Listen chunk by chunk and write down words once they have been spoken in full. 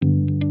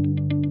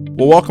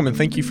Well, welcome and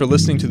thank you for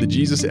listening to the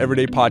Jesus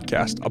Everyday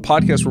Podcast, a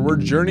podcast where we're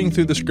journeying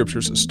through the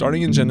scriptures,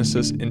 starting in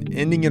Genesis and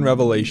ending in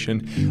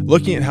Revelation,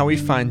 looking at how we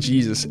find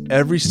Jesus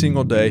every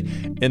single day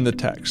in the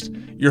text.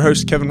 Your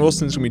host, Kevin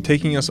Wilson, is going to be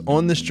taking us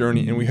on this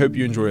journey, and we hope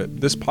you enjoy it.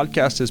 This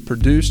podcast is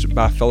produced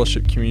by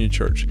Fellowship Community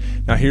Church.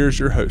 Now, here's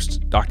your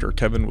host, Dr.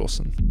 Kevin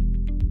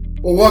Wilson.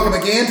 Well, welcome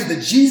again to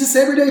the Jesus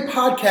Everyday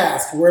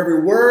Podcast, where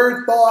every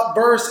word, thought,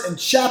 verse, and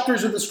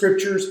chapters of the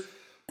scriptures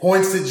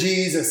points to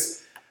Jesus.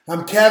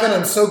 I'm Kevin.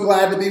 I'm so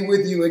glad to be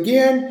with you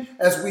again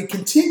as we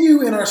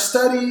continue in our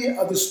study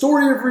of the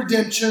story of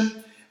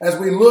redemption, as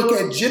we look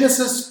at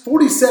Genesis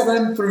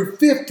 47 through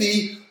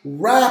 50,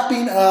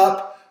 wrapping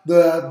up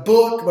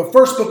the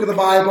first book of the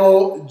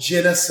Bible,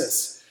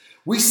 Genesis.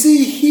 We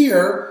see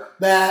here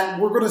that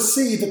we're going to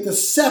see that the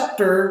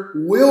scepter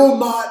will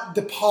not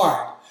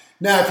depart.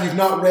 Now, if you've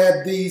not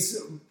read these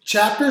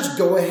chapters,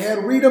 go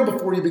ahead, read them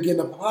before you begin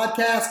the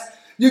podcast.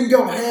 You can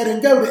go ahead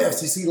and go to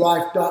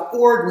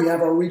fcclife.org. We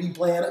have our reading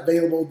plan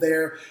available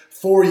there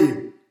for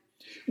you.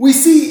 We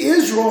see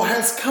Israel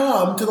has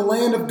come to the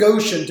land of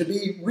Goshen to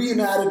be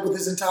reunited with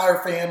his entire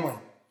family.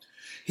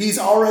 He's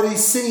already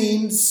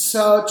seen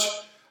such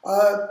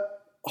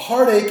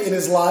heartache in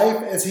his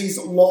life as he's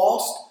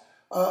lost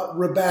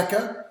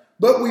Rebekah.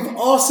 But we've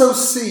also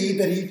seen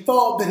that he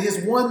thought that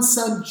his one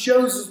son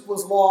Joseph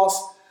was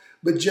lost,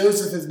 but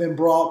Joseph has been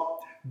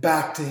brought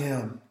back to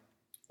him.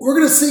 We're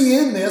going to see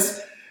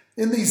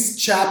in these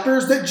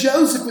chapters that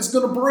Joseph is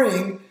going to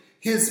bring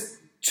his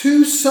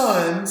two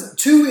sons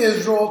to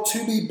Israel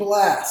to be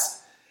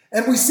blessed.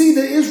 And we see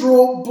that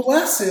Israel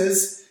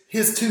blesses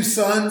his two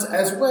sons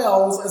as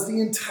well as the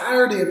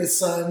entirety of his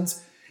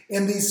sons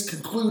in these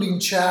concluding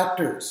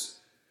chapters.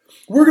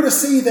 We're going to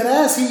see that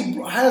as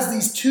he has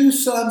these two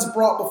sons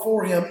brought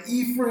before him,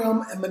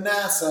 Ephraim and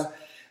Manasseh,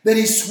 that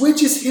he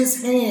switches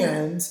his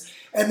hands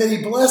and that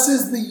he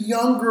blesses the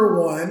younger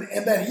one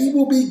and that he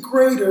will be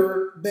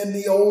greater than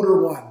the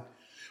older one.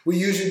 We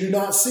usually do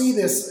not see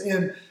this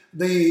in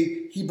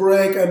the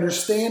Hebraic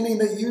understanding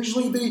that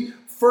usually the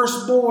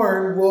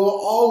firstborn will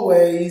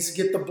always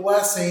get the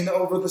blessing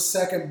over the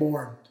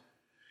secondborn.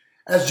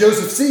 As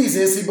Joseph sees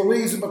this, he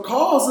believes that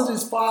because of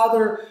his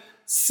father's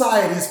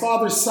sight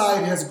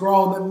has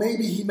grown, that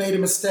maybe he made a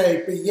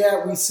mistake, but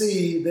yet we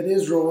see that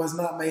Israel has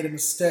not made a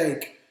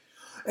mistake.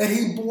 And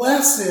he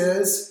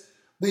blesses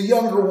the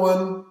younger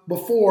one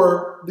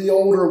before the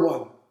older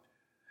one.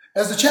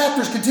 As the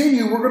chapters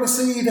continue, we're going to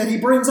see that he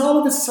brings all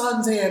of his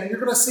sons in, and you're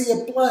going to see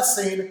a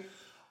blessing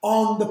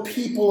on the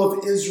people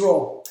of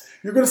Israel.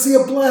 You're going to see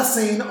a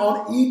blessing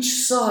on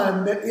each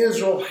son that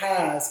Israel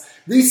has.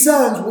 These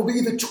sons will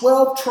be the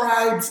 12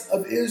 tribes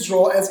of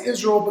Israel as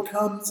Israel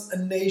becomes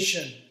a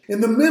nation.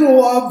 In the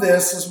middle of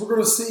this, as we're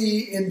going to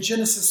see in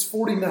Genesis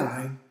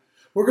 49,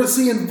 we're going to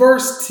see in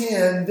verse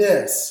 10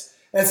 this,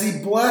 as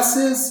he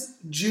blesses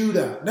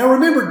Judah. Now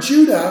remember,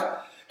 Judah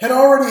had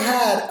already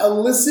had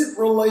illicit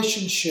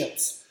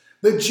relationships.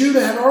 That Judah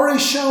had already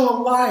shown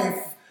a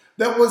life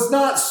that was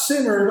not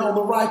centered on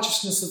the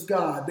righteousness of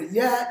God. But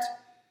yet,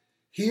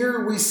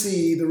 here we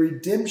see the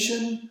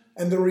redemption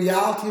and the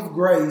reality of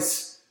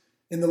grace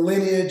in the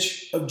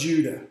lineage of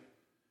Judah.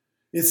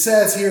 It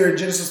says here in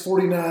Genesis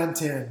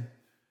 49:10,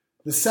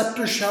 "The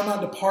scepter shall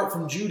not depart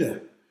from Judah,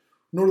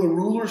 nor the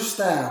ruler's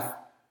staff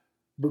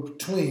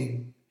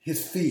between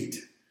his feet."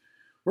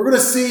 We're going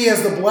to see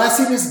as the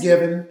blessing is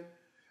given,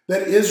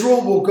 that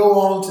Israel will go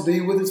on to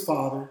be with his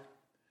father,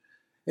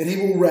 and he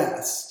will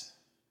rest.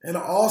 And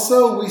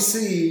also we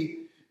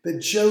see that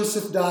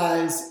Joseph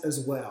dies as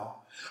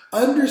well.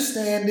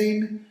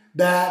 Understanding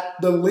that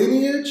the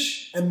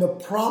lineage and the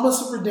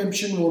promise of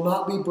redemption will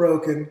not be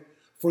broken,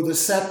 for the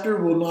scepter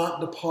will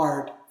not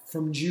depart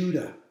from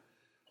Judah.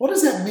 What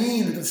does that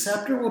mean, that the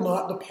scepter will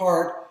not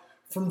depart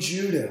from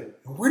Judah?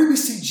 Where do we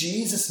see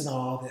Jesus in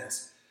all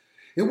this?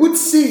 It would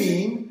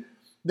seem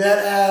that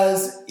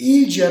as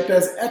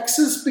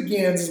Exodus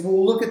begins, as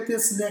we'll look at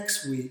this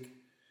next week,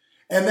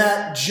 and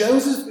that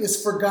Joseph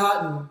is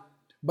forgotten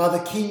by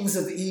the kings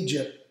of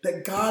Egypt,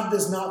 that God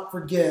does not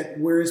forget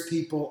where his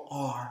people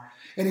are.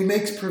 And he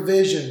makes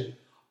provision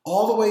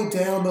all the way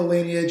down the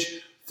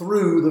lineage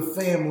through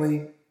the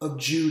family of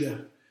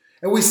Judah.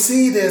 And we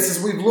see this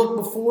as we've looked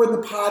before in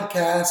the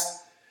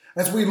podcast,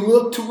 as we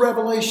look to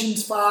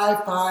Revelations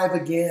 5:5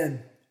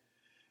 again.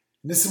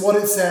 This is what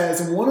it says.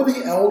 "And one of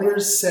the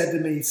elders said to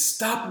me,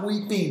 'Stop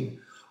weeping.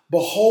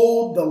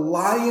 Behold, the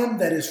Lion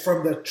that is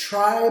from the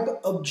tribe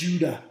of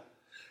Judah,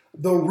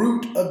 the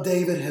Root of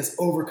David, has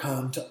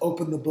overcome to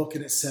open the book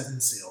and its 7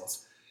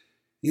 seals.'"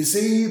 You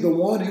see, the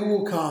one who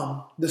will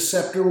come, the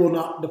scepter will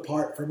not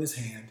depart from his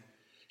hand.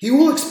 He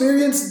will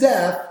experience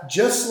death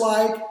just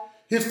like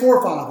his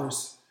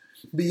forefathers,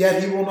 but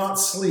yet he will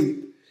not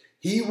sleep.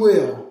 He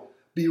will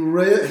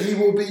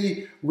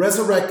be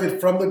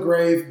resurrected from the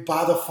grave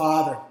by the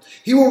Father.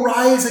 He will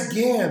rise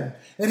again,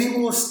 and he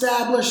will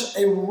establish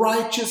a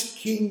righteous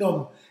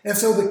kingdom. And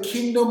so the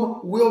kingdom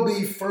will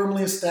be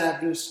firmly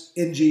established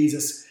in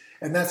Jesus.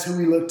 And that's who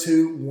we look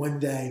to one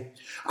day.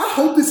 I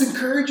hope this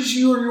encourages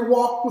you in your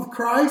walk with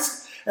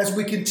Christ. as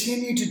we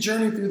continue to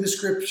journey through the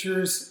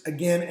scriptures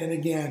again and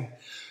again.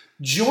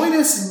 Join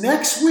us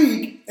next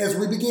week as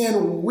we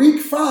begin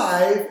week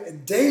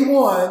 5, day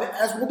 1,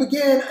 as we'll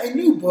begin a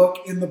new book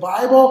in the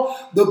Bible,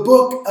 the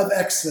book of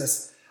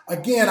Exodus.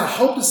 Again, I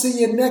hope to see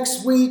you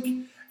next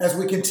week as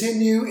we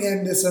continue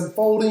in this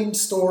unfolding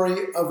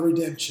story of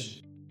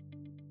redemption.